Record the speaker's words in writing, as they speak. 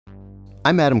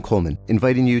I'm Adam Coleman,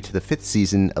 inviting you to the 5th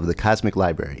season of the Cosmic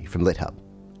Library from LitHub.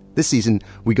 This season,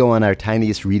 we go on our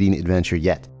tiniest reading adventure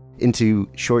yet, into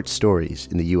short stories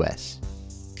in the US.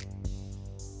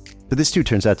 But this too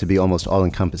turns out to be almost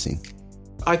all-encompassing.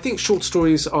 I think short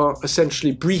stories are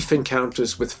essentially brief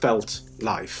encounters with felt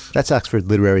life. That's Oxford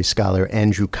literary scholar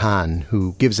Andrew Kahn,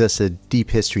 who gives us a deep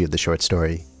history of the short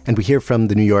story. And we hear from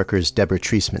The New Yorker's Deborah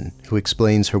Treisman, who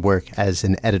explains her work as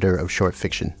an editor of short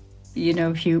fiction. You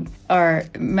know, if you are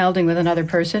melding with another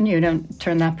person, you don't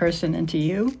turn that person into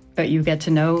you, but you get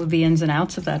to know the ins and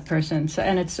outs of that person. So,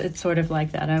 and it's sort of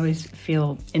like that. I always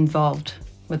feel involved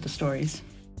with the stories.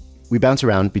 We bounce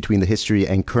around between the history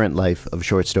and current life of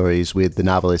short stories with the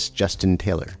novelist Justin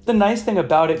Taylor. The nice thing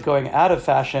about it going out of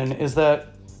fashion is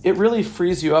that it really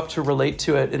frees you up to relate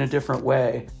to it in a different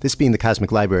way. This being the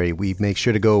Cosmic Library, we make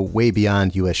sure to go way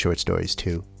beyond U.S. short stories,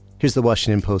 too. Here's the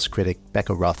Washington Post critic,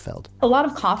 Becca Rothfeld. A lot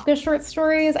of Kafka short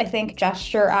stories, I think,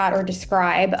 gesture at or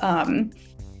describe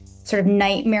sort of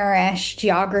nightmarish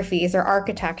geographies or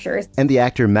architectures. And the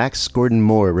actor Max Gordon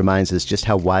Moore reminds us just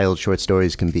how wild short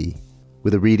stories can be,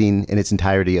 with a reading in its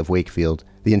entirety of Wakefield,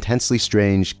 the intensely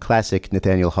strange, classic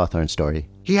Nathaniel Hawthorne story.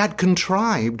 He had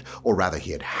contrived, or rather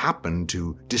he had happened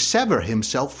to dissever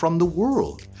himself from the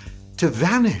world, to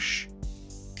vanish.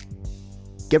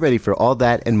 Get ready for all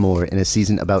that and more in a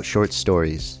season about short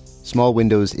stories, small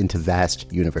windows into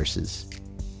vast universes.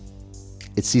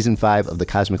 It's season 5 of the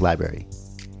Cosmic Library,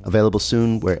 available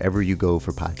soon wherever you go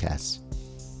for podcasts.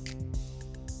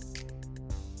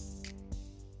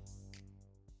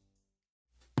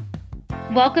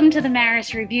 Welcome to the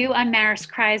Maris Review. I'm Maris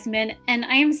Kreisman, and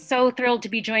I am so thrilled to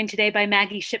be joined today by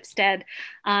Maggie Shipstead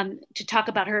to talk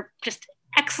about her just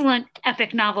excellent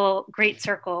epic novel, Great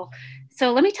Circle.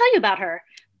 So let me tell you about her.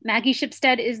 Maggie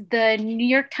Shipstead is the New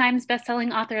York Times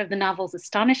bestselling author of the novels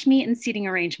Astonish Me and Seating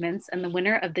Arrangements, and the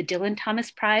winner of the Dylan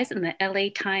Thomas Prize and the LA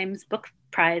Times Book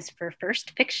Prize for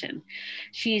First Fiction.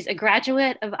 She's a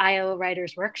graduate of Iowa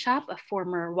Writers Workshop, a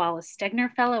former Wallace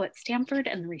Stegner Fellow at Stanford,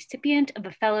 and the recipient of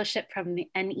a fellowship from the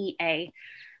NEA.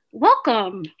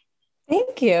 Welcome.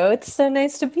 Thank you. It's so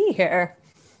nice to be here.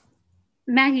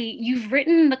 Maggie, you've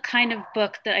written the kind of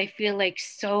book that I feel like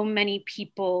so many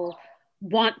people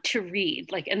want to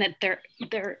read, like, and that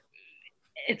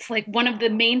it's like one of the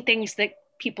main things that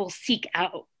people seek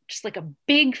out, just like a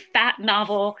big fat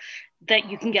novel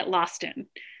that you can get lost in.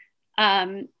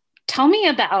 Tell me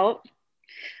about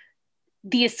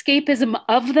the escapism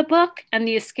of the book and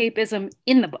the escapism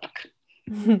in the book.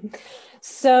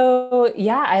 So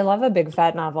yeah, I love a big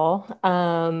fat novel.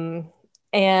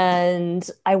 And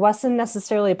I wasn't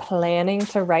necessarily planning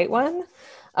to write one.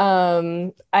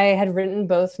 I had written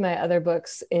both my other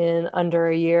books in under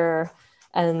a year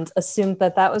and assumed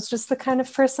that that was just the kind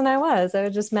of person I was. I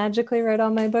would just magically write all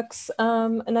my books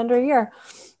in under a year.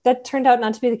 That turned out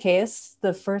not to be the case.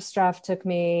 The first draft took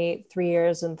me 3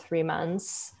 years and 3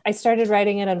 months. I started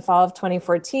writing it in fall of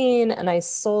 2014 and I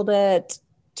sold it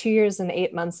 2 years and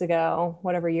 8 months ago,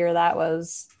 whatever year that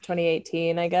was,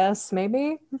 2018, I guess,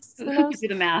 maybe. Who can do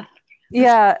the math?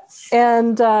 Yeah.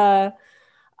 And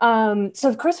so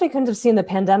of course we couldn't have seen the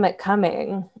pandemic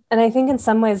coming. And I think in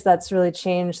some ways that's really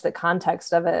changed the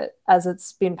context of it as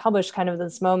it's being published kind of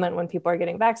this moment when people are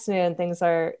getting vaccinated and things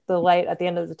are, the light at the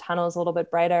end of the tunnel is a little bit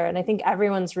brighter. And I think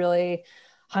everyone's really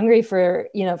hungry for,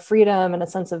 freedom and a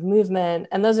sense of movement.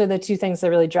 And those are the two things that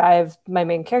really drive my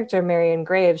main character, Marion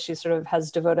Graves. She sort of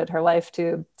has devoted her life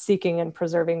to seeking and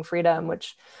preserving freedom,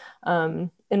 which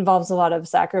involves a lot of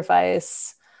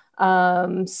sacrifice.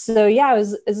 So yeah, it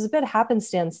was a bit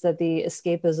happenstance that the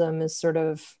escapism is sort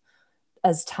of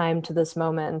as timed to this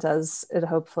moment as it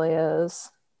hopefully is.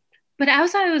 But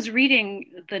as I was reading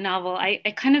the novel, I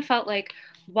kind of felt like,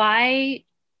 why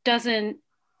doesn't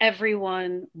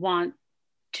everyone want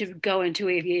to go into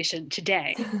aviation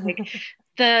today? Like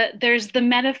there's the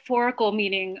metaphorical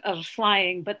meaning of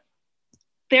flying, but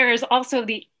there is also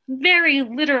the very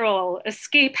literal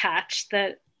escape hatch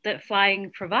that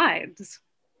flying provides.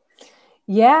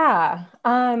 Yeah,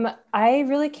 I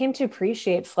really came to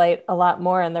appreciate flight a lot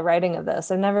more in the writing of this.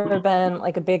 I've never been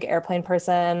like a big airplane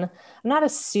person. I'm not a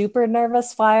super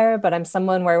nervous flyer, but I'm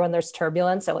someone where when there's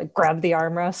turbulence, I like grab the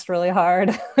armrest really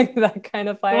hard, like that kind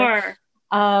of flyer. Sure.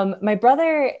 My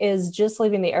brother is just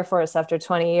leaving the Air Force after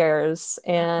 20 years,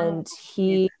 and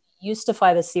he used to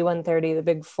fly the C-130, the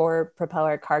big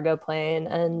 4-propeller cargo plane,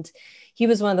 and he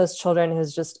was one of those children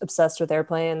who's just obsessed with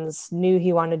airplanes, knew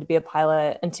he wanted to be a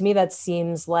pilot. And to me, that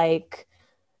seems like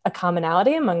a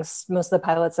commonality amongst most of the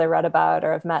pilots I read about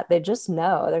or have met. They just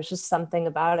know, there's just something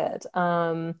about it.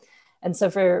 And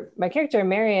so for my character,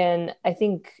 Marion, I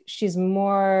think she's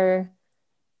more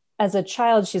as a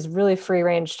child, she's really free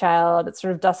range child. It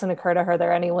sort of doesn't occur to her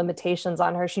there are any limitations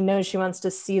on her. She knows she wants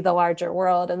to see the larger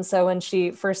world. And so when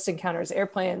she first encounters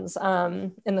airplanes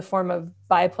in the form of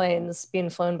biplanes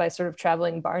being flown by sort of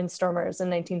traveling barnstormers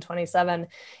in 1927,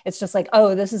 it's just like,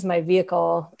 oh, this is my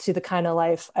vehicle to the kind of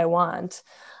life I want.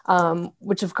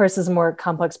 Which of course is a more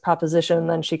complex proposition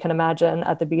than she can imagine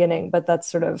at the beginning, but that's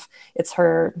sort of, it's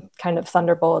her kind of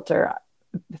thunderbolt or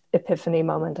epiphany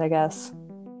moment, I guess.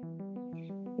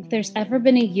 If there's ever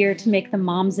been a year to make the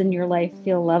moms in your life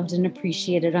feel loved and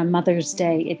appreciated on Mother's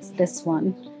Day, it's this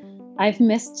one. I've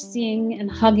missed seeing and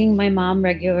hugging my mom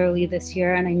regularly this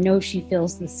year, and I know she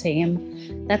feels the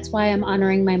same. That's why I'm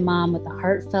honoring my mom with a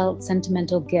heartfelt,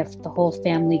 sentimental gift the whole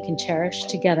family can cherish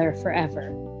together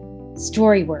forever.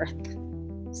 Storyworth.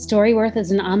 Storyworth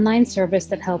is an online service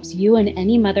that helps you and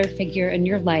any mother figure in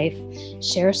your life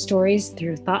share stories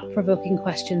through thought-provoking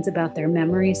questions about their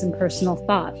memories and personal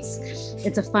thoughts.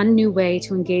 It's a fun new way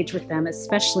to engage with them,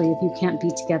 especially if you can't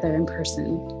be together in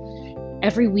person.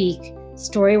 Every week,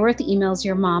 Storyworth emails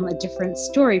your mom a different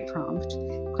story prompt,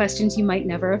 questions you might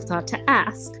never have thought to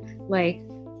ask, like,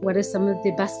 what is some of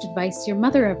the best advice your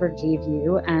mother ever gave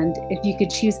you? And if you could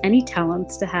choose any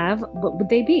talents to have, what would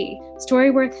they be?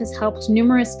 Storyworth has helped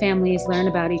numerous families learn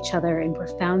about each other in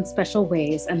profound, special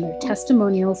ways, and their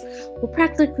testimonials will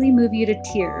practically move you to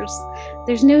tears.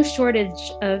 There's no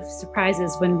shortage of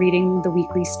surprises when reading the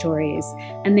weekly stories,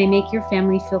 and they make your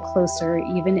family feel closer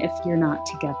even if you're not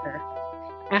together.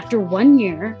 After 1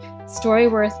 year,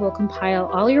 Storyworth will compile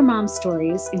all your mom's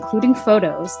stories, including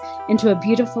photos, into a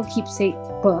beautiful keepsake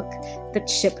book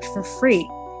that's shipped for free.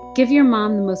 Give your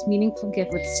mom the most meaningful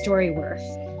gift with Storyworth.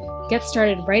 Get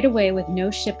started right away with no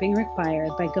shipping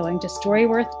required by going to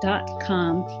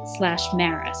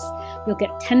storyworth.com/Maris. You'll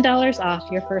get $10 off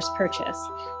your first purchase.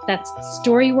 That's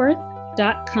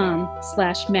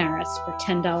storyworth.com/Maris for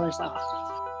 $10 off.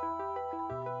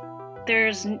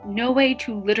 There's no way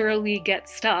to literally get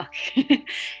stuck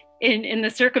in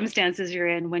the circumstances you're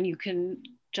in when you can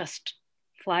just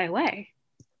fly away.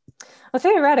 Well,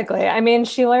 theoretically, I mean,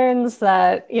 she learns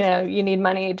that, you need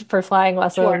money for flying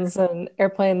lessons, sure, and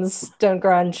airplanes don't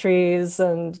grow on trees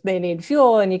and they need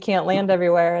fuel and you can't land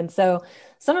everywhere. And so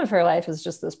some of her life is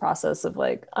just this process of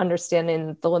like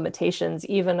understanding the limitations,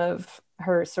 even of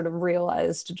her sort of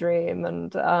realized dream.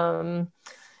 And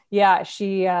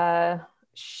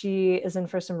she is in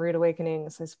for some rude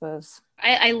awakenings, I suppose.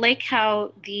 I like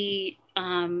how the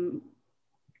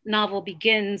novel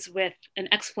begins with an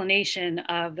explanation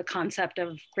of the concept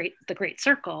of the Great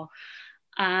Circle,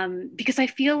 because I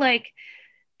feel like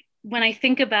when I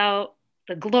think about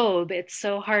the globe, it's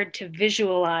so hard to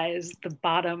visualize the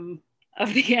bottom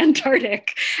of the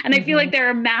Antarctic. And I feel like there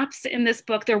are maps in this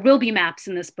book. There will be maps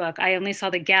in this book. I only saw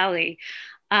the galley.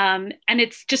 And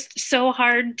it's just so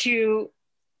hard to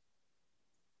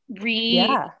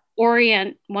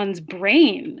reorient one's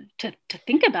brain to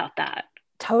think about that.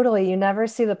 Totally. You never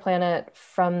see the planet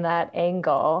from that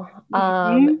angle.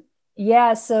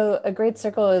 So a great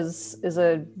circle is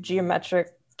a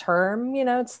geometric term,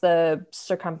 it's the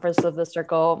circumference of the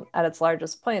circle at its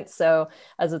largest point. So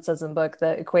as it says in the book,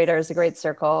 the equator is a great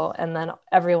circle, and then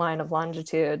every line of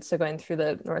longitude, so going through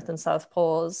the North and South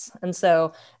poles. And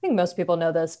so I think most people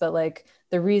know this, but like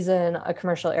the reason a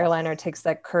commercial airliner takes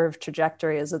that curved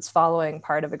trajectory is it's following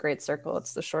part of a great circle.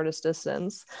 It's the shortest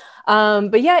distance.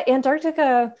 But yeah,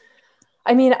 Antarctica,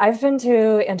 I mean, I've been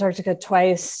to Antarctica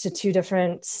twice to two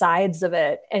different sides of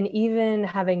it. And even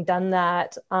having done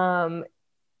that,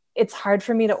 it's hard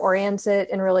for me to orient it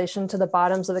in relation to the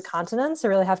bottoms of the continents. I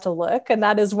really have to look. And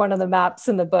that is one of the maps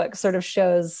in the book, sort of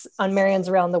shows on Marion's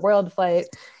Around the World flight.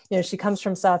 She comes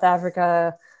from South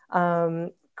Africa,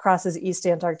 crosses East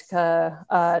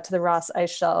Antarctica to the Ross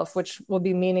Ice Shelf, which will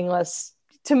be meaningless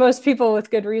to most people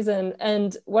with good reason.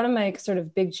 And one of my sort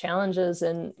of big challenges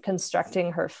in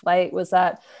constructing her flight was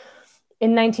that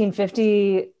in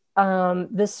 1950,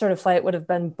 this sort of flight would have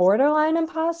been borderline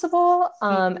impossible.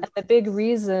 And the big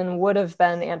reason would have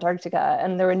been Antarctica.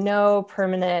 And there were no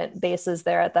permanent bases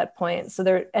there at that point.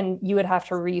 And you would have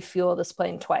to refuel this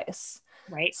plane twice.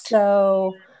 Right.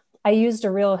 So I used a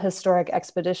real historic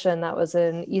expedition that was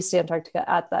in East Antarctica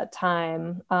at that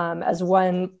time as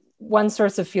one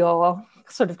source of fuel,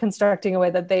 sort of constructing a way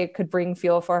that they could bring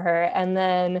fuel for her. And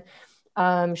then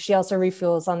she also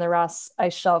refuels on the Ross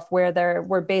Ice Shelf, where there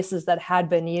were bases that had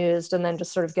been used and then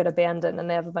just sort of get abandoned, and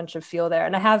they have a bunch of fuel there.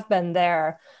 And I have been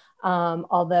there,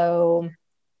 although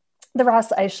the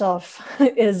Ross Ice Shelf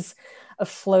is a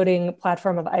floating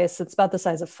platform of ice. It's about the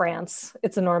size of France.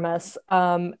 It's enormous.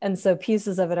 And so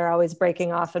pieces of it are always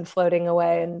breaking off and floating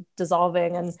away and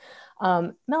dissolving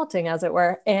and melting, as it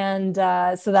were. And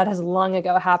so that has long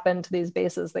ago happened to these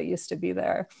bases that used to be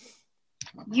there.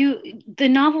 The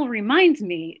novel reminds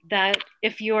me that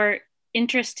if you're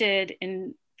interested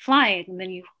in flying,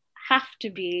 then you have to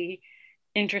be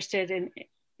interested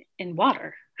in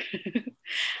water.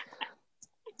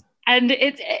 And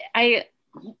I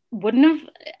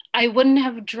wouldn't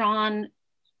have drawn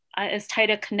as tight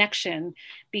a connection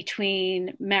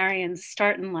between Marion's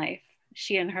start in life.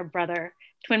 She and her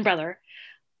twin brother,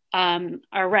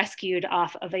 are rescued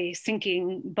off of a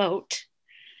sinking boat,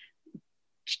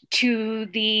 to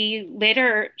the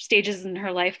later stages in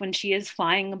her life when she is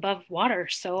flying above water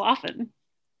so often.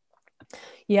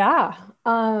 Yeah.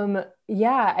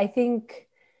 I think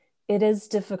it is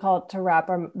difficult to wrap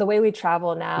the way we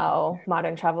travel now.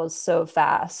 Modern travel is so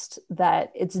fast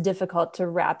that it's difficult to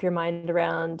wrap your mind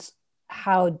around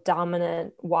how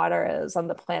dominant water is on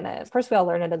the planet. Of course, we all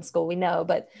learn it in school, we know,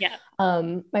 but yeah.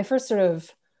 My first so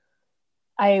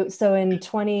in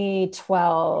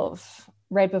 2012,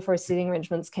 right before Seating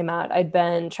Arrangements came out, I'd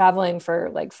been traveling for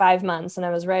like 5 months and I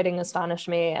was writing Astonish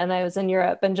Me, and I was in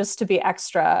Europe. And just to be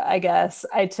extra, I guess,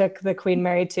 I took the Queen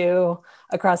Mary 2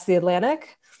 across the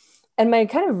Atlantic. And my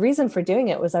kind of reason for doing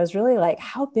it was I was really like,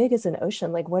 how big is an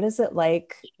ocean? Like, what is it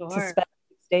like to spend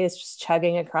 6 days just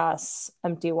chugging across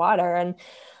empty water? And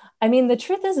I mean, the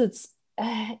truth is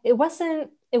it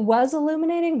was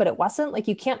illuminating, but it wasn't. Like,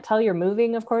 you can't tell you're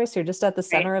moving, of course. You're just at the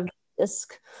center of the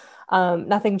disk.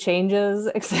 Nothing changes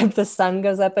except the sun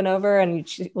goes up and over, and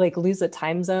you like lose a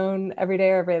time zone every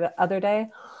day or every other day.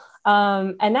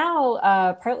 And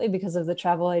now, partly because of the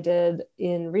travel I did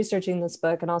in researching this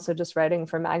book and also just writing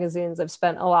for magazines, I've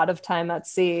spent a lot of time at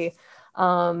sea.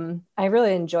 I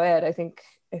really enjoy it. I think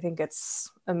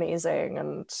it's amazing.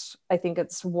 And I think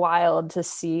it's wild to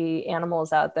see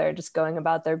animals out there just going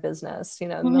about their business, in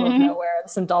the middle of nowhere.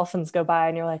 Some dolphins go by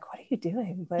and you're like, what are you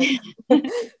doing? But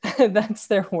that's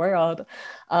their world.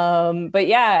 But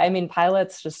yeah, I mean,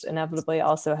 pilots just inevitably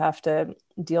also have to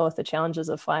deal with the challenges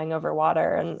of flying over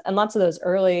water. And lots of those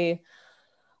early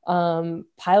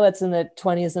pilots in the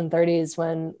 20s and 30s,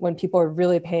 when people were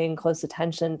really paying close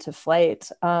attention to flight,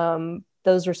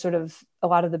 those were sort of a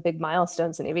lot of the big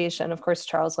milestones in aviation. Of course,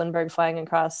 Charles Lindbergh flying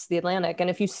across the Atlantic.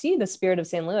 And if you see the Spirit of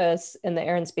St. Louis in the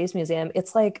Air and Space Museum,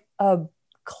 it's like a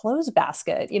clothes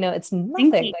basket. It's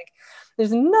nothing. Like,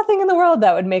 there's nothing in the world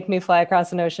that would make me fly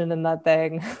across an ocean in that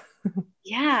thing.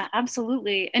 Yeah,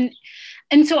 absolutely. And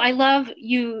so I love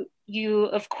you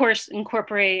of course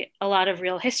incorporate a lot of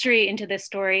real history into this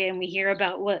story, and we hear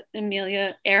about what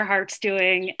Amelia Earhart's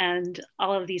doing and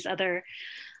all of these other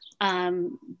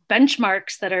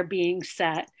benchmarks that are being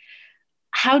set.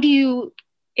 How do you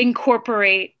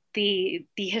incorporate the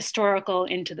historical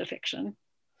into the fiction?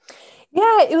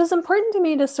 Yeah, it was important to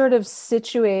me to sort of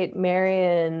situate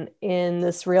Marion in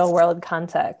this real world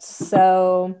context.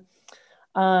 So,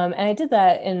 and I did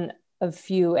that in a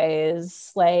few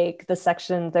ways. Like there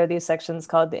are these sections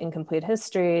called the Incomplete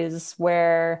Histories,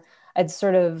 where I'd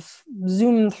sort of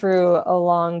zoom through a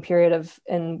long period of,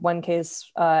 in one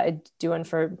case, I do one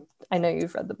for, I know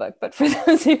you've read the book, but for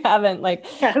those who haven't,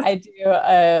 yes. I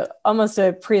do almost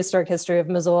a prehistoric history of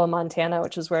Missoula, Montana,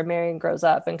 which is where Marion grows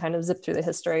up, and kind of zip through the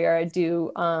history. Or I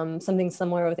do something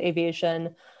similar with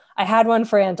aviation. I had one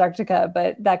for Antarctica,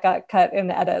 but that got cut in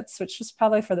the edits, which was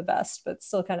probably for the best, but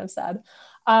still kind of sad.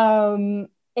 And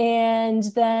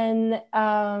then,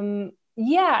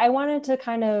 I wanted to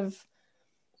kind of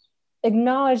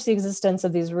acknowledge the existence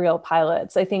of these real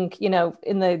pilots. I think, in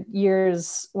the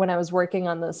years when I was working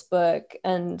on this book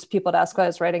and people would ask what I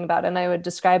was writing about, and I would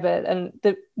describe it, and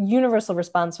the universal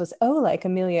response was, oh, like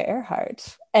Amelia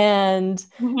Earhart. And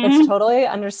it's totally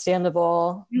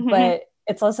understandable, but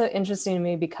it's also interesting to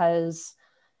me because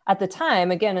at the time,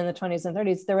 again, in the 20s and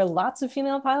 30s, there were lots of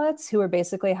female pilots who were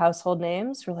basically household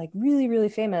names, who were like really, really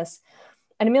famous.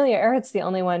 And Amelia Earhart's the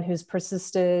only one who's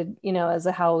persisted, as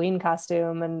a Halloween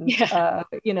costume and,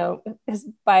 his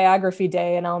biography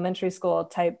day in elementary school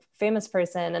type famous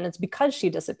person. And it's because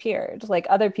she disappeared. Like,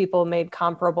 other people had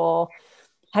comparable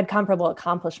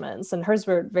accomplishments, and hers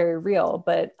were very real.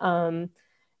 But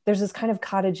there's this kind of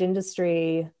cottage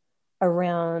industry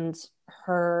around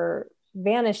her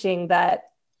vanishing that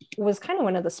was kind of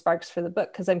one of the sparks for the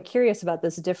book, because I'm curious about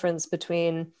this difference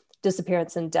between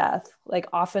disappearance and death. Like,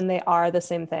 often they are the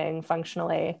same thing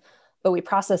functionally, but we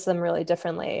process them really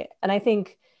differently. And I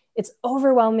think it's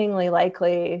overwhelmingly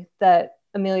likely that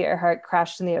Amelia Earhart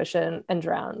crashed in the ocean and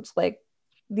drowned. Like,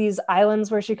 these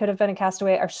islands where she could have been a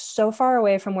castaway are so far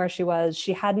away from where she was.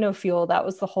 She had no fuel. That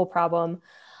was the whole problem.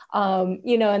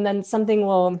 And then something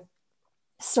will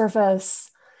surface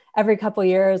every couple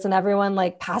years and everyone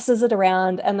like passes it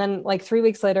around. And then like 3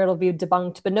 weeks later, it'll be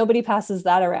debunked, but nobody passes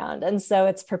that around. And so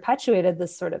it's perpetuated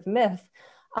this sort of myth.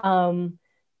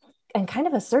 And kind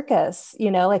of a circus,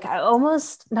 like I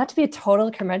almost, not to be a total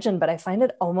curmudgeon, but I find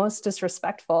it almost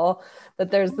disrespectful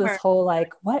that there's this whole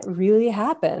like, what really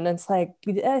happened? And it's like,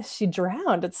 she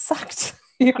drowned. It sucked,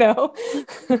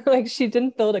 like she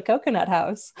didn't build a coconut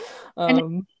house.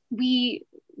 And we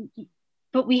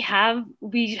have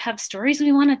stories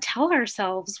we want to tell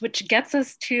ourselves, which gets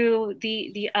us to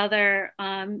the other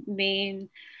main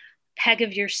peg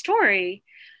of your story,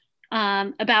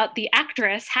 about the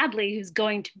actress Hadley who's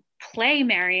going to play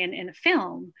Marion in a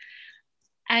film.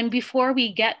 And before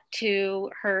we get to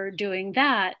her doing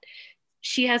that,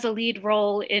 she has a lead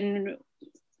role in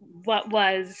what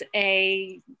was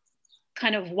a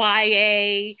kind of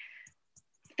YA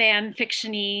fan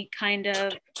fiction-y kind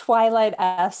of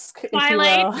Twilight-esque, if you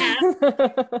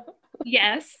will.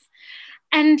 Yes.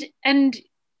 And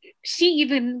she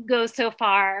even goes so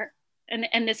far,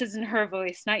 and this is in her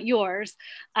voice, not yours.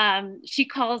 She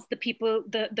calls the people,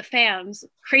 the fans,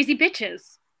 crazy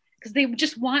bitches, because they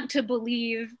just want to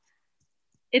believe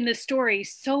in the story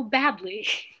so badly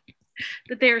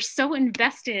that they're so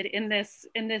invested in this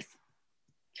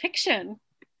fiction.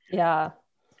 Yeah.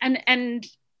 And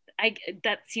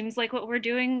that seems like what we're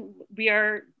doing. We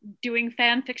are doing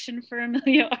fan fiction for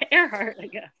Amelia Earhart, I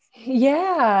guess.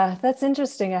 Yeah, that's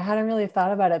interesting. I hadn't really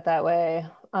thought about it that way.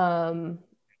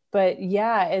 But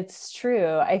yeah, it's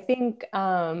true. I think,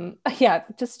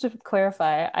 just to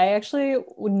clarify, I actually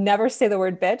would never say the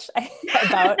word bitch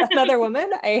about another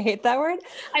woman. I hate that word.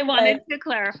 I wanted to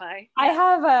clarify.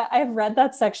 I've read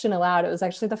that section aloud. It was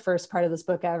actually the first part of this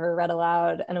book I ever read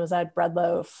aloud, and it was at Bread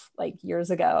Loaf like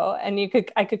years ago. And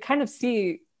I could kind of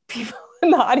see people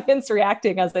in the audience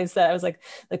reacting as they said. I was like,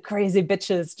 the crazy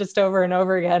bitches, just over and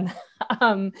over again.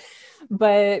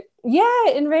 But yeah,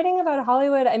 in writing about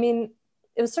Hollywood, I mean,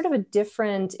 it was sort of a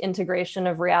different integration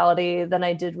of reality than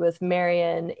I did with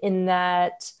Marion, in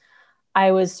that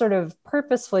I was sort of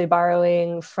purposefully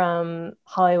borrowing from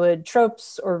Hollywood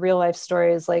tropes or real life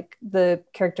stories. Like the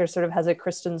character sort of has a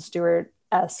Kristen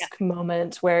Stewart-esque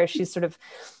moment where she's sort of,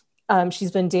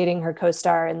 she's been dating her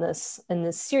co-star in this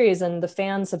series, and the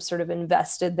fans have sort of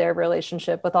invested their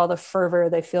relationship with all the fervor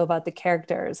they feel about the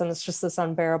characters. And it's just this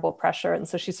unbearable pressure. And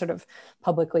so she sort of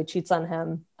publicly cheats on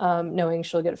him, knowing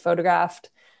she'll get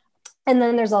photographed. And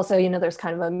then there's also, there's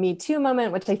kind of a Me Too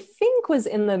moment, which I think was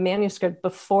in the manuscript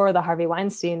before the Harvey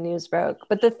Weinstein news broke.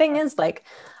 But the thing is, like,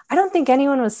 I don't think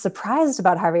anyone was surprised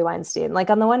about Harvey Weinstein.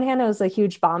 Like, on the one hand, it was a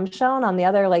huge bombshell, and on the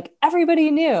other, like, everybody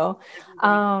knew.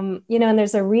 And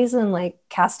there's a reason, like,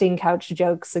 casting couch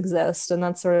jokes exist and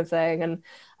that sort of thing.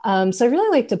 And so I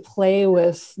really like to play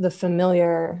with the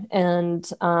familiar and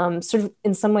sort of,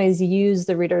 in some ways, use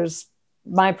the reader's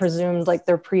my presumed like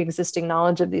their pre-existing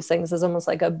knowledge of these things is almost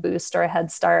like a boost or a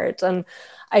head start. And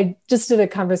I just did a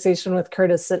conversation with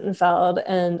Curtis Sittenfeld,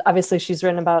 and obviously she's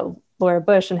written about Laura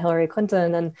Bush and Hillary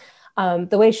Clinton. And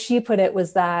the way she put it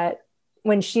was that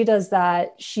when she does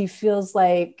that, she feels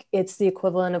like it's the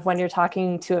equivalent of when you're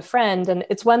talking to a friend. And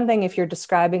it's one thing if you're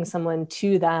describing someone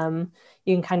to them,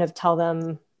 you can kind of tell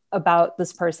them about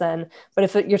this person. But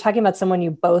if you're talking about someone you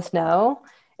both know,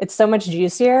 it's so much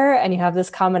juicier and you have this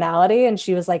commonality. And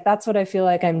she was like, that's what I feel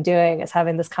like I'm doing, is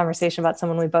having this conversation about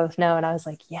someone we both know. And I was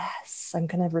like, yes, I'm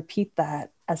going to repeat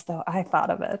that as though I thought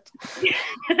of it.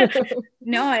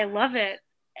 No, I love it.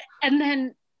 And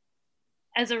then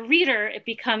as a reader,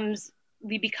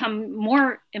 we become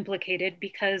more implicated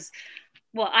because,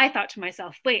 well, I thought to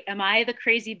myself, wait, am I the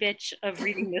crazy bitch of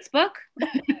reading this book?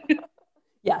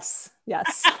 Yes.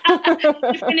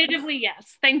 Definitively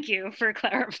yes. Thank you for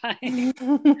clarifying.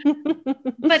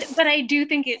 But I do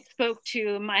think it spoke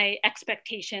to my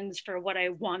expectations for what I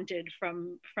wanted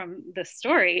from the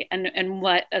story and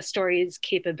what a story's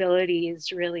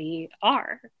capabilities really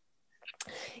are.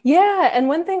 Yeah, and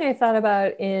one thing I thought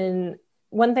about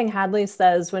one thing Hadley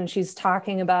says when she's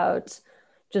talking about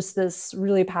just this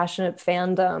really passionate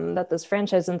fandom that this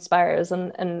franchise inspires,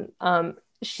 and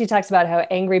she talks about how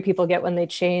angry people get when they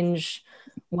change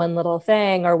one little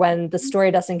thing or when the story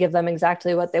doesn't give them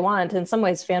exactly what they want. In some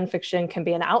ways, fan fiction can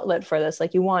be an outlet for this.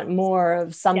 Like, you want more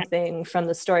of something from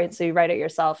the story, so you write it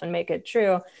yourself and make it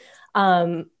true.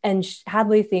 And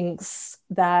Hadley thinks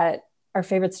that our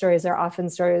favorite stories are often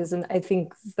stories, and I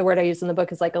think the word I use in the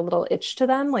book is like a little itch to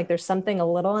them, like there's something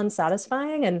a little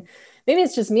unsatisfying. And maybe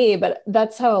it's just me, but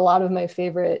that's how a lot of my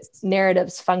favorite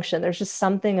narratives function. There's just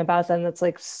something about them that's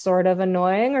like sort of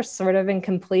annoying or sort of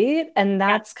incomplete, and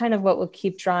that's kind of what will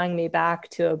keep drawing me back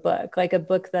to a book. Like a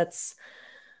book that's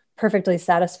perfectly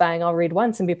satisfying, I'll read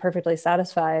once and be perfectly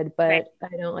satisfied, but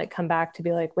I don't like come back to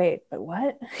be like, wait, but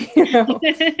what? You know?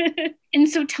 And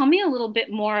so tell me a little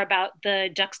bit more about the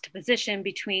juxtaposition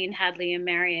between Hadley and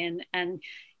Marion. And,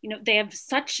 you know, they have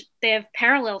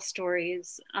parallel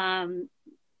stories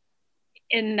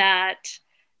in that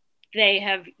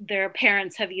their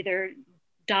parents have either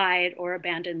died or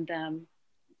abandoned them.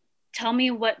 Tell me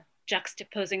what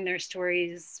juxtaposing their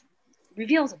stories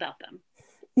reveals about them.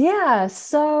 Yeah,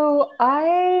 so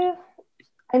I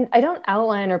don't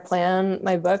outline or plan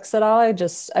my books at all. I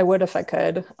would if I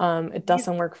could. It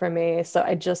doesn't work for me. So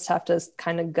I just have to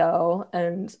kind of go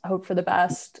and hope for the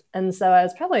best. And so I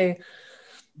was probably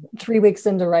 3 weeks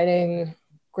into writing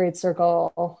Great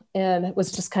Circle, and it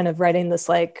was just kind of writing this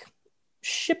like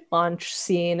ship launch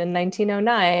scene in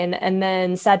 1909, and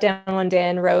then sat down one day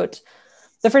and wrote.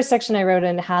 The first section I wrote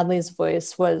in Hadley's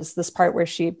voice was this part where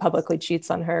she publicly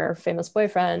cheats on her famous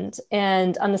boyfriend.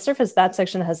 And on the surface, that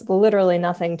section has literally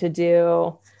nothing to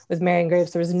do with Marion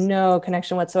Graves. There was no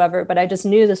connection whatsoever, but I just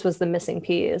knew this was the missing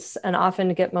piece. And often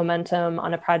to get momentum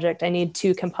on a project, I need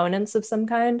two components of some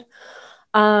kind.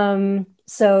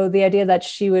 So the idea that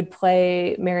she would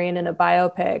play Marion in a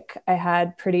biopic, I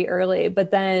had pretty early,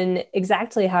 but then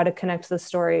exactly how to connect the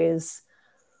stories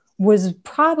was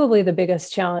probably the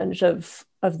biggest challenge of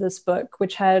this book,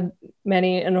 which had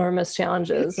many enormous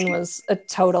challenges and was a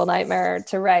total nightmare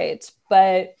to write.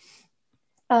 But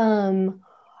I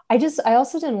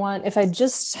also didn't want, if I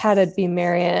just had it be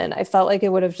Marion, I felt like it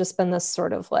would have just been this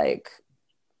sort of like,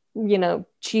 you know,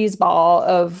 cheese ball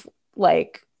of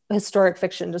like historic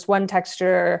fiction, just one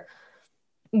texture,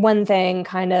 one thing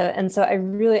kind of. And so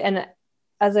and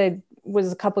as I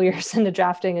was a couple years into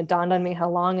drafting, it dawned on me how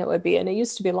long it would be. And it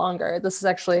used to be longer. This is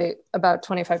actually about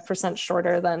 25%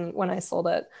 shorter than when I sold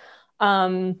it.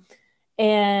 And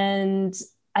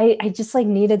I just like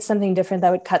needed something different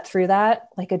that would cut through that,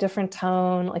 like a different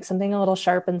tone, like something a little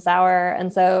sharp and sour.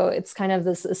 And so it's kind of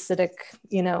this acidic,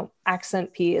 you know,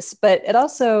 accent piece, but it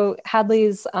also,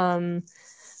 Hadley's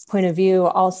point of view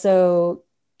also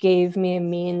gave me a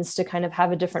means to kind of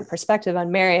have a different perspective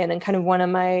on Marion. And kind of one of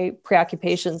my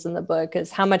preoccupations in the book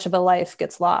is how much of a life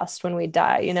gets lost when we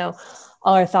die. You know,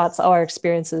 all our thoughts, all our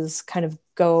experiences kind of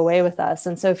go away with us.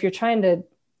 And so if you're trying to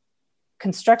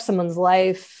construct someone's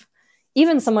life,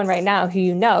 even someone right now who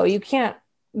you can't,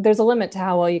 there's a limit to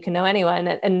how well you can know anyone.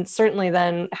 And certainly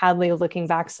then Hadley looking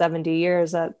back 70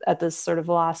 years at this sort of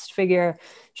lost figure,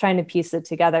 trying to piece it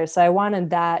together. So I wanted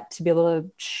that to be able to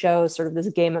show sort of this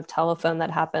game of telephone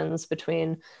that happens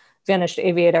between Vanished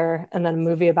Aviator and then a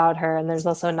movie about her. And there's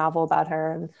also a novel about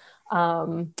her.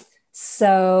 And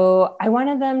so I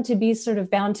wanted them to be sort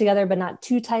of bound together, but not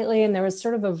too tightly. And there was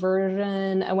sort of a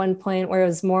version at one point where it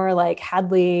was more like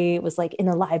Hadley was like in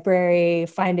a library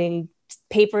finding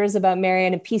papers about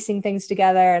Marion and piecing things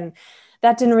together, and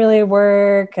that didn't really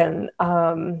work. And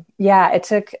it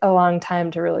took a long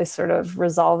time to really sort of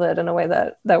resolve it in a way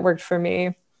that worked for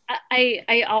me.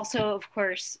 I also, of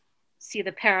course, see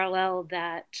the parallel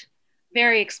that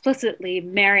very explicitly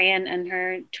Marion and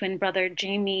her twin brother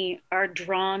Jamie are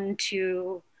drawn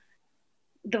to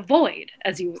the void,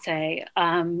 as you would say.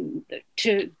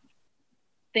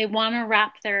 They want to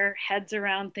wrap their heads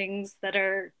around things that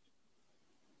are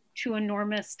too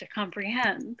enormous to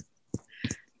comprehend.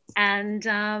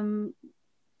 And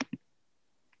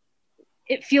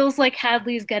it feels like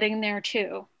Hadley's getting there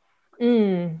too.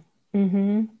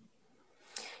 Mm-hmm.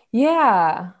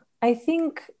 Yeah, I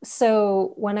think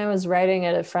so. When I was writing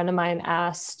it, a friend of mine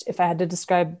asked if I had to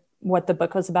describe what the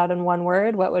book was about in one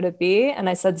word, what would it be? And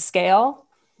I said scale.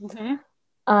 Mm-hmm.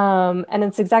 And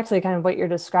it's exactly kind of what you're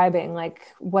describing. Like,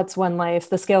 what's one life,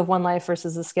 the scale of one life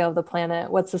versus the scale of the planet?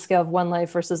 What's the scale of one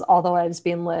life versus all the lives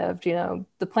being lived? You know,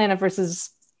 the planet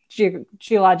versus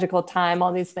geological time,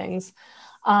 all these things.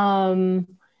 And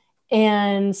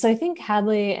so I think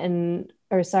Jamie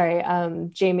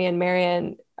and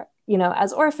Marion, you know,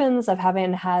 as orphans,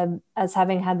 having had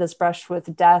this brush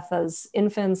with death as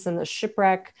infants and the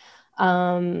shipwreck,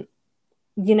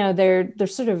 you know, they're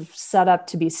sort of set up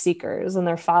to be seekers, and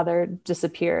their father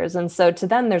disappears. And so to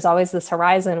them, there's always this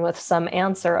horizon with some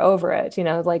answer over it, you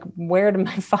know, like, where did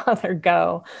my father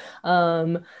go?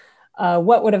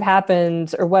 What would have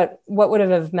happened, or what would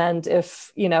it have meant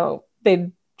if, you know,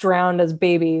 they drowned as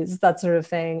babies, that sort of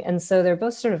thing. And so they're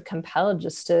both sort of compelled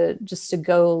just to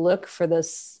go look for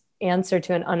this answer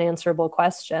to an unanswerable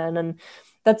question. And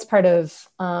that's part of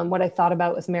what I thought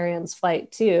about with Marianne's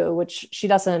flight too, which she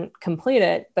doesn't complete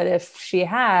it, but if she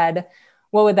had,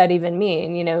 what would that even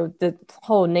mean? You know, the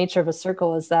whole nature of a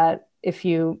circle is that if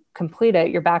you complete it,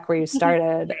 you're back where you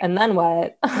started. And then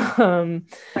what?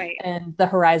 Right. And the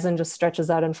horizon just stretches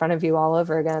out in front of you all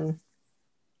over again.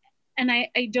 And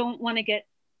I don't want to get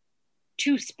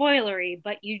too spoilery,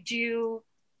 but you do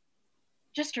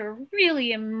just a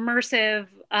really immersive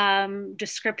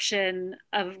description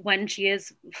of when she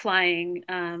is flying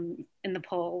in the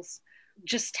poles,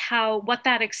 just what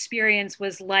that experience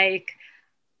was like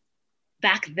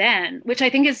back then, which I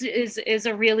think is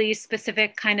a really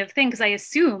specific kind of thing, because I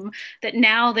assume that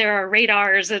now there are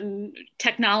radars and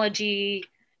technology.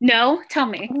 No, tell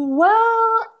me.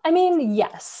 Well, I mean,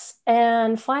 yes.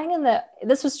 And flying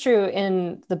this was true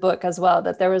in the book as well,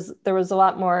 that there was a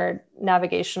lot more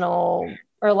navigational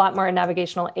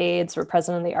aids were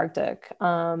present in the Arctic,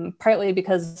 partly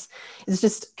because it's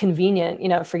just convenient, you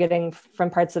know, for getting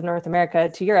from parts of North America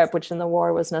to Europe, which in the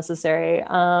war was necessary.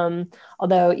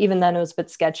 Although even then it was a bit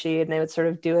sketchy and they would sort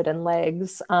of do it in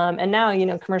legs. And now, you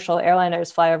know, commercial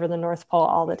airliners fly over the North Pole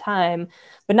all the time,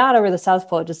 but not over the South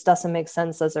Pole. It just doesn't make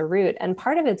sense as a route. And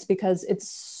part of it's because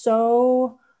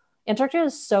Antarctica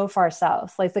is so far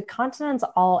south. Like the continents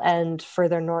all end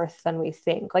further north than we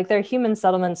think. Like there are human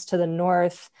settlements to the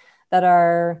north that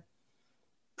are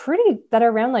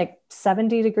around like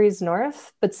 70 degrees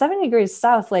north, but 70 degrees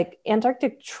south, like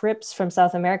Antarctic trips from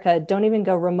South America don't even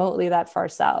go remotely that far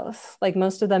south. Like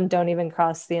most of them don't even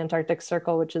cross the Antarctic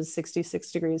Circle, which is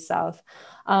 66 degrees south.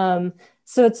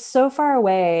 So it's so far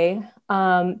away.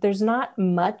 There's not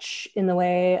much in the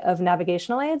way of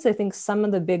navigational aids. I think some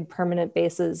of the big permanent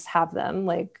bases have them,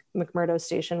 like McMurdo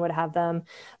Station would have them.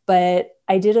 But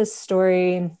I did a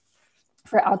story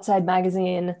for Outside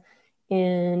Magazine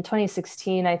in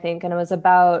 2016, I think, and it was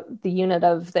about the unit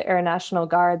of the Air National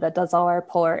Guard that does all our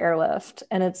polar airlift.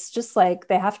 And it's just like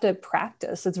they have to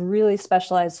practice. It's really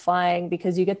specialized flying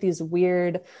because you get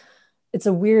it's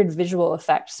a weird visual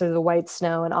effect, sort of the white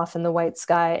snow and often the white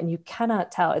sky, and you cannot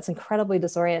tell. It's incredibly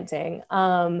disorienting.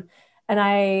 And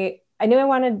I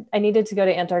knew I needed to go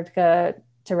to Antarctica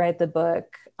to write the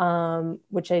book,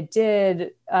 which I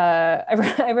did.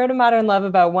 I wrote A Modern Love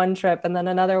about one trip, and then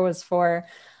another was for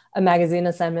a magazine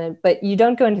assignment, but you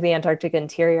don't go into the Antarctic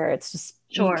interior. It's just,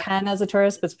 Sure. You can as a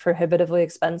tourist, but it's prohibitively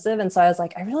expensive. And so I was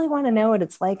like, I really want to know what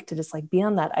it's like to just like be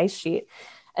on that ice sheet.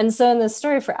 And so in this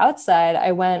story for Outside,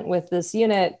 I went with this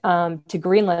unit to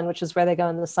Greenland, which is where they go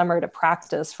in the summer to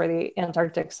practice for the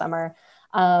Antarctic summer,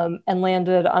 and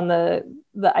landed on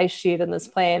the ice sheet in this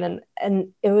plane.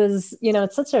 And it was, you know,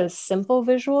 it's such a simple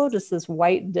visual, just this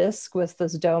white disc with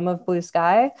this dome of blue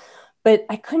sky. But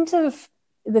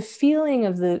the feeling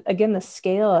of the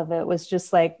scale of it was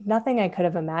just like nothing I could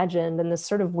have imagined. And this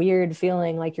sort of weird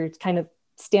feeling like you're kind of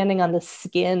standing on the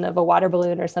skin of a water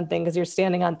balloon or something, because you're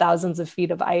standing on thousands of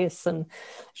feet of ice and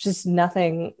just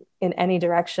nothing in any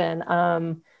direction.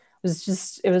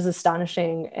 It was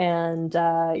astonishing. And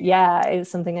it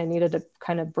was something I needed to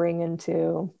kind of bring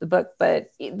into the book.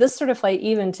 But this sort of flight,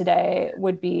 even today,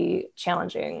 would be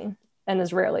challenging and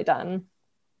is rarely done.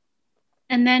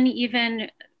 And then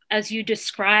even as you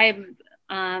describe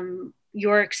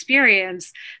your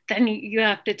experience, then you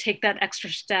have to take that extra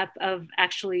step of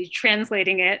actually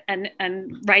translating it and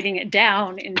writing it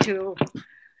down into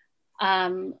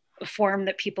a form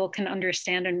that people can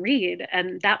understand and read.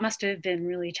 And that must have been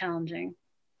really challenging.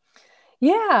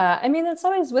 Yeah, I mean, it's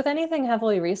always, with anything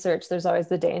heavily researched, there's always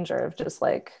the danger of just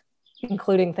like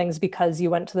including things because you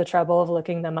went to the trouble of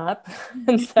looking them up.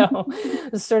 And so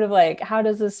it's sort of like, how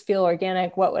does this feel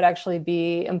organic? What would actually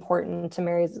be important to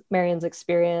Marianne's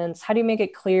experience? How do you make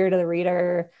it clear to the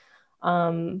reader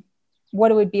what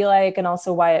it would be like, and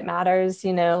also why it matters?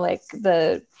 You know, like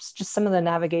just some of the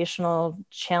navigational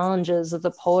challenges of the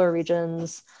polar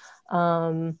regions,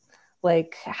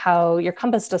 like how your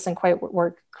compass doesn't quite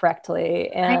work correctly,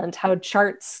 and how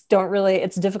charts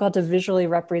it's difficult to visually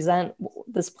represent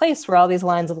this place where all these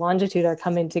lines of longitude are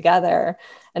coming together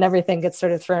and everything gets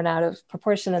sort of thrown out of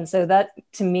proportion. And so that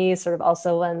to me sort of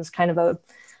also lends kind of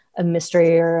a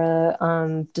mystery or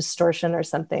a distortion or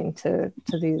something to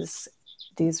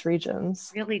these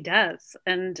regions. It really does.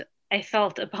 And I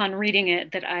felt upon reading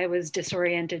it that I was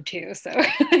disoriented too. So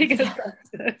I guess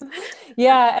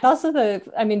yeah. And also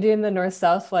doing the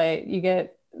north-south flight, you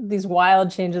get these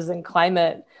wild changes in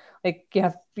climate. Like you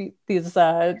have these,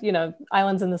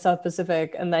 islands in the South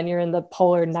Pacific, and then you're in the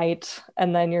polar night,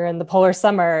 and then you're in the polar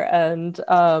summer. And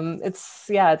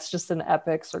it's just an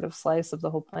epic sort of slice of the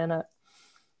whole planet.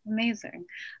 Amazing.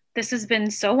 This has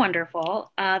been so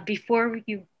wonderful. Before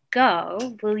you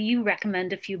go, will you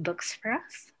recommend a few books for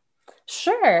us?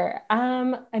 Sure.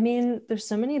 I mean, there's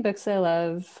so many books I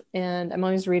love, and I'm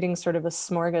always reading sort of a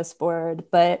smorgasbord,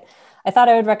 but I thought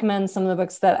I would recommend some of the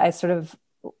books that I sort of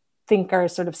think are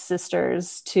sort of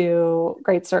sisters to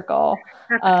Great Circle,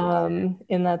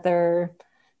 in that they're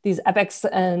these epics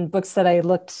and books that I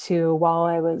looked to while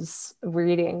I was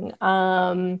reading.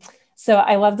 So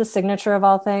I love The Signature of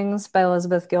All Things by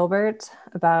Elizabeth Gilbert,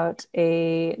 about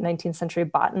a 19th century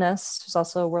botanist who's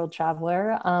also a world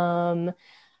traveler.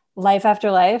 Life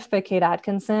After Life by Kate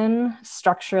Atkinson,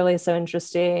 structurally so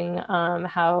interesting,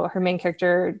 how her main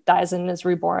character dies and is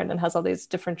reborn and has all these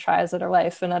different tries at her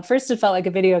life. And at first it felt like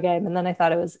a video game, and then I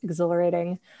thought it was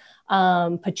exhilarating.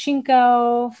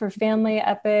 Pachinko for family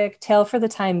epic, Tale for the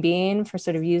Time Being for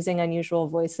sort of using unusual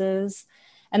voices.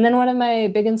 And then one of my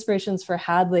big inspirations for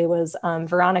Hadley was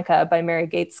Veronica by Mary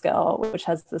Gateskill, which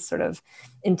has this sort of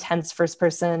intense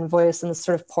first-person voice and this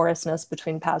sort of porousness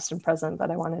between past and present that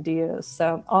I wanted to use.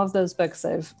 So all of those books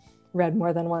I've read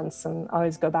more than once and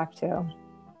always go back to.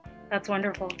 That's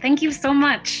wonderful. Thank you so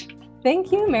much.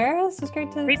 Thank you, Maris. It was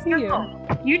great to see you.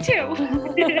 You too.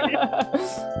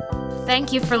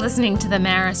 Thank you for listening to the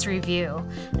Maris Review,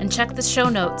 and check the show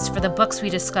notes for the books we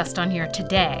discussed on here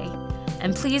today.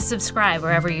 And please subscribe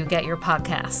wherever you get your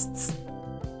podcasts.